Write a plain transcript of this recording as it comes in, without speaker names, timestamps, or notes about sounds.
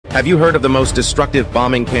Have you heard of the most destructive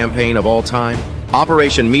bombing campaign of all time?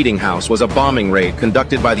 Operation Meetinghouse was a bombing raid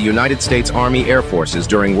conducted by the United States Army Air Forces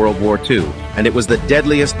during World War II, and it was the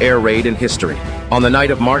deadliest air raid in history. On the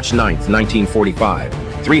night of March 9, 1945,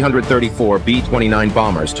 334 B-29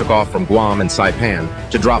 bombers took off from Guam and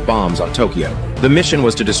Saipan to drop bombs on Tokyo. The mission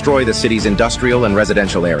was to destroy the city's industrial and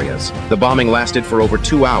residential areas. The bombing lasted for over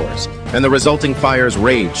 2 hours, and the resulting fires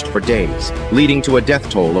raged for days, leading to a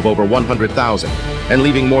death toll of over 100,000 and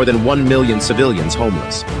leaving more than 1 million civilians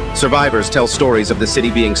homeless. Survivors tell stories of the city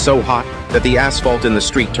being so hot that the asphalt in the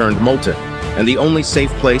street turned molten, and the only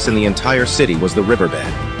safe place in the entire city was the riverbed.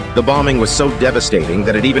 The bombing was so devastating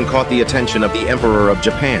that it even caught the attention of the Emperor of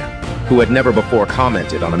Japan, who had never before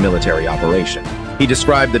commented on a military operation. He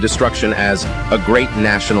described the destruction as a great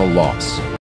national loss.